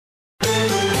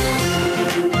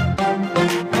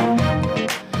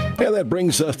that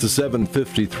brings us to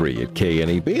 7:53 at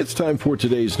KNEB. It's time for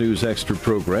today's News Extra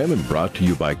program and brought to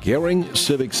you by Gering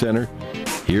Civic Center.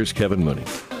 Here's Kevin Mooney.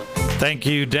 Thank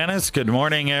you, Dennis. Good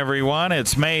morning, everyone.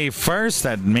 It's May 1st.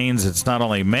 That means it's not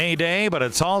only May Day, but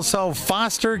it's also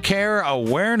Foster Care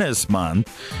Awareness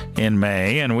Month in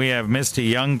May. And we have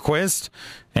Misti Youngquist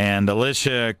and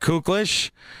Alicia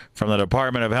Kuklish from the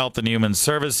Department of Health and Human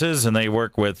Services, and they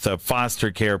work with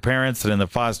foster care parents and in the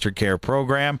foster care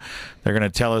program. They're going to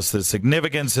tell us the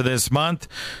significance of this month.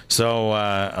 So,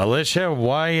 Alicia,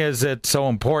 why is it so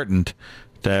important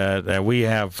that we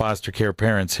have foster care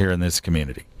parents here in this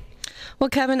community? Well,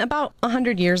 Kevin, about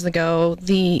 100 years ago,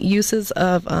 the uses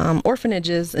of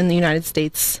orphanages in the United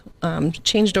States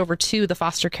changed over to the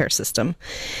foster care system.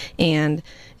 And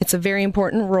it's a very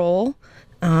important role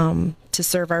to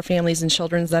serve our families and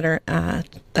children that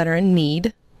are in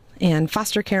need. And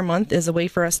Foster Care Month is a way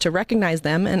for us to recognize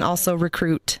them and also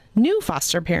recruit new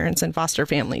foster parents and foster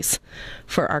families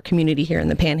for our community here in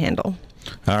the Panhandle.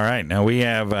 All right. Now we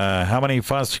have how many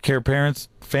foster care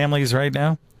families right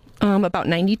now? About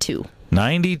 92.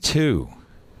 92.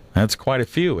 That's quite a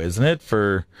few, isn't it?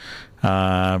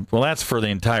 That's for the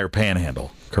entire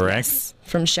Panhandle, correct? Yes.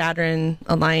 From Chadron,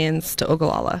 Alliance to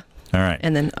Ogallala. All right.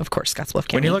 And then, of course, Scottsbluff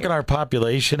County. When you look at our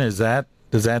population, does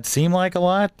that seem like a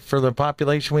lot for the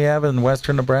population we have in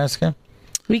western Nebraska?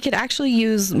 We could actually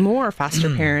use more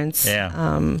foster parents.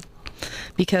 Yeah.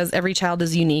 Because every child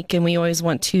is unique, and we always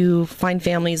want to find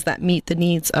families that meet the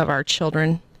needs of our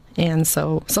children. And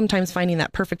so sometimes finding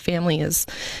that perfect family is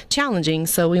challenging,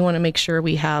 so we want to make sure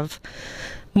we have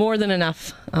more than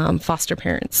enough foster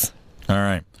parents. All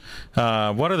right.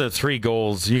 What are the 3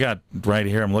 goals you got right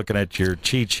here? I'm looking at your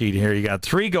cheat sheet here. You got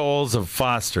 3 goals of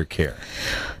foster care.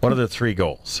 What are the 3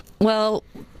 goals? Well,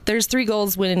 there's 3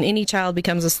 goals when any child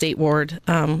becomes a state ward: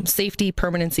 safety,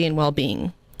 permanency, and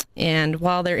well-being. And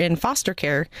while they're in foster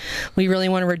care, we really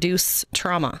want to reduce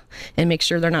trauma and make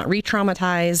sure they're not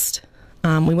re-traumatized.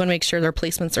 We want to make sure their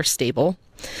placements are stable,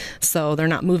 so they're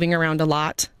not moving around a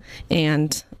lot.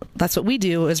 And that's what we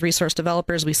do as resource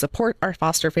developers. We support our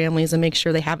foster families and make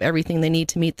sure they have everything they need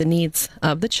to meet the needs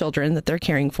of the children that they're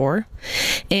caring for.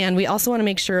 And we also want to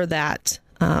make sure that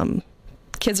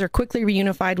kids are quickly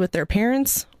reunified with their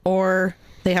parents, or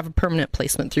they have a permanent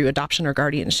placement through adoption or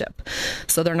guardianship,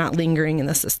 so they're not lingering in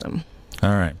the system. All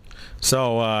right.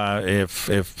 So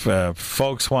if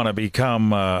folks want to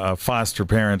become a foster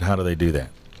parent, how do they do that?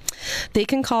 They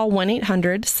can call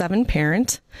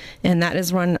 1-800-7-PARENT, and that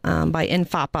is run by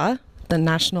NFAPA,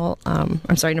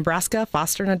 the Nebraska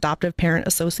Foster and Adoptive Parent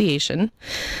Association.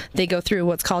 They go through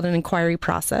what's called an inquiry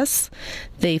process.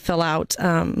 They fill out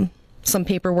some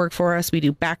paperwork for us. We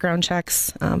do background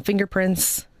checks,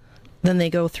 fingerprints. Then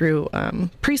they go through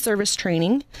pre-service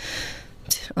training.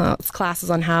 It's classes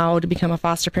on how to become a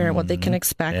foster parent, what they can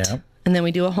expect. Yeah. And then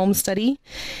we do a home study.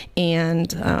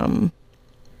 And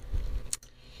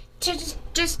to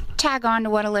just tag on to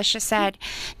what Alicia said,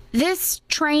 this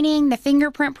training, the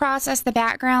fingerprint process, the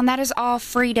background, that is all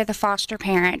free to the foster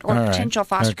parent or potential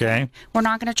foster parent. We're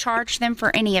not going to charge them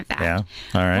for any of that. Yeah.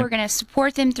 All right. We're going to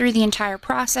support them through the entire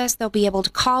process. They'll be able to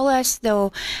call us.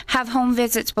 They'll have home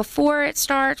visits before it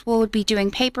starts. We'll be doing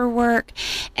paperwork.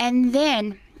 And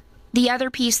then the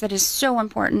other piece that is so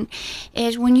important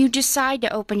is when you decide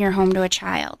to open your home to a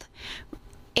child,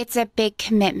 it's a big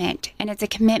commitment, and it's a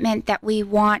commitment that we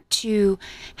want to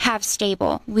have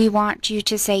stable. We want you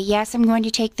to say, yes, I'm going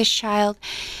to take this child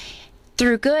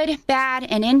through good, bad,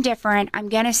 and indifferent. I'm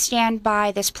going to stand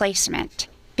by this placement,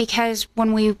 because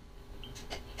to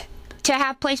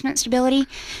have placement stability,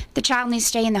 the child needs to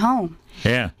stay in the home.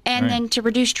 Yeah. And then to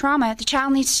reduce trauma, the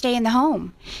child needs to stay in the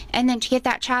home. And then to get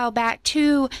that child back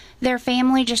to their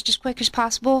family just as quick as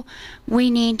possible, we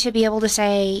need to be able to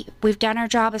say, we've done our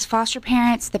job as foster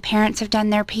parents, the parents have done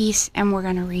their piece, and we're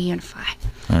going to reunify.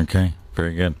 Okay.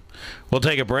 Very good. We'll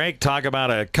take a break, talk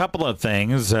about a couple of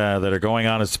things that are going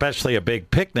on, especially a big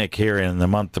picnic here in the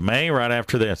month of May, right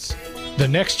after this. The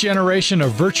next generation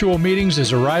of virtual meetings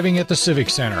is arriving at the Civic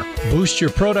Center. Boost your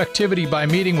productivity by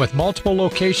meeting with multiple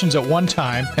locations at one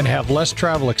time and have less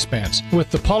travel expense. With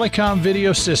the Polycom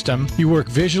video system, you work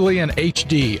visually in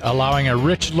HD, allowing a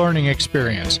rich learning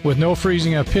experience. With no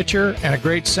freezing of picture and a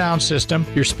great sound system,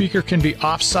 your speaker can be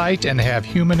off-site and have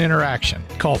human interaction.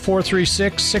 Call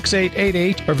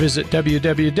 436-6888 or visit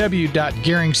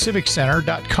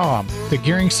www.geringciviccenter.com. The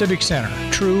Gering Civic Center,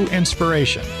 true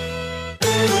inspiration.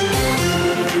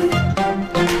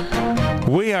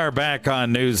 We are back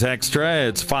on News Extra.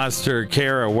 It's Foster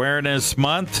Care Awareness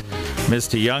Month.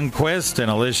 Misti Youngquist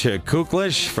and Alicia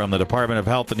Kuklish from the Department of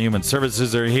Health and Human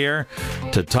Services are here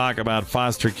to talk about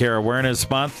Foster Care Awareness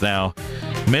Month. Now,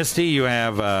 Misty, you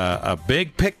have a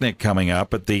big picnic coming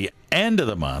up at the end of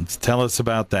the month. Tell us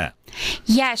about that.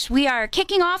 Yes, we are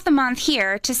kicking off the month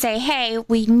here to say, hey,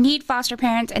 we need foster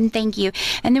parents and thank you.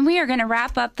 And then we are going to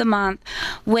wrap up the month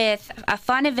with a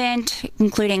fun event,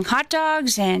 including hot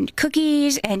dogs and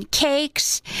cookies and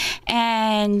cakes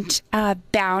and a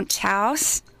bounce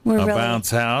house.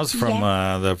 Bounce house from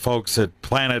the folks at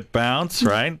Planet Bounce,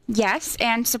 right? Yes,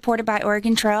 and supported by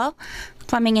Oregon Trail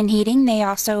Plumbing and Heating. They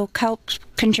also help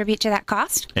contribute to that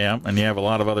cost. Yeah, and you have a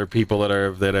lot of other people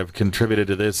that have contributed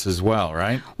to this as well,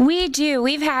 right? We do.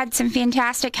 We've had some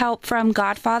fantastic help from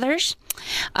Godfathers,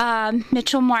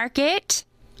 Mitchell Market.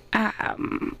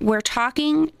 We're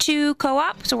talking to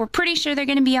Co-op, so we're pretty sure they're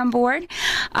going to be on board.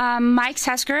 Mike's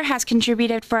Husker has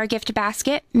contributed for our gift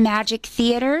basket. Magic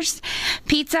Theaters,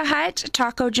 Pizza Hut,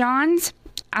 Taco John's,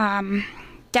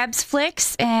 Deb's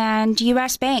Flicks, and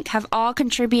U.S. Bank have all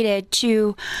contributed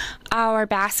to our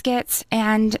baskets.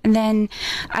 And then,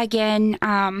 again,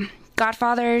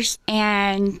 Godfathers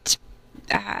and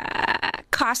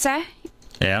CASA.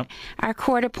 Yeah. Our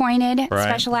court-appointed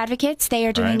special advocates, they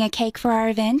are doing a cake for our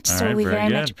event, so we very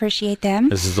much appreciate them.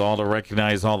 This is all to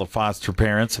recognize all the foster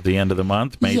parents at the end of the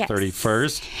month, May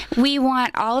 31st. We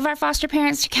want all of our foster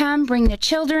parents to come, bring the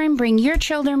children, bring your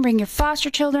foster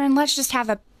children. Let's just have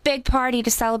a big party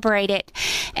to celebrate it.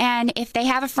 And if they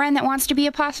have a friend that wants to be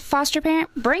a foster parent,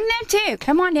 bring them too.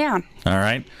 Come on down. All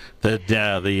right.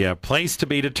 The place to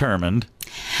be determined,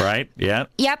 right? Yeah.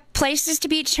 Yep. Places to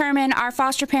be determined. Our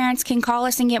foster parents can call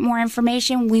us and get more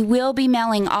information. We will be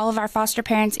mailing all of our foster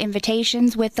parents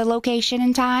invitations with the location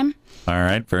and time. All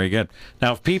right, very good.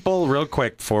 Now, if people, real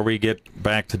quick, before we get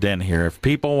back to Den here, if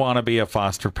people want to be a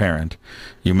foster parent,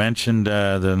 you mentioned,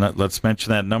 let's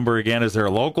mention that number again. Is there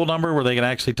a local number where they can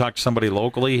actually talk to somebody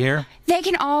locally here? They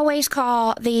can always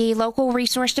call the local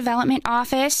resource development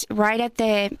office right at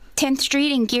the 10th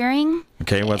Street in Gearing.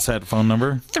 Okay, what's that phone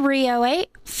number?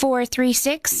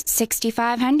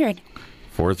 308-436-6500.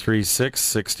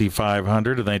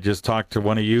 436-6500, and they just talk to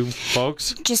one of you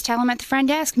folks? Just tell them at the front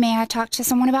desk, may I talk to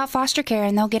someone about foster care,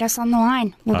 and they'll get us on the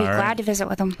line. We'll be glad to visit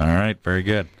with them. All right, very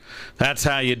good. That's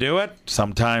how you do it.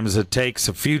 Sometimes it takes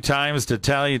a few times to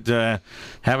tell you to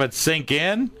have it sink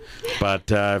in, but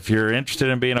if you're interested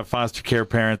in being a foster care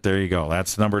parent, there you go.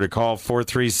 That's the number to call,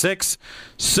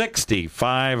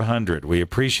 436-6500. We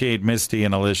appreciate Misty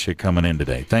and Alicia coming in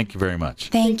today. Thank you very much.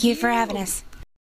 Thank you for having us.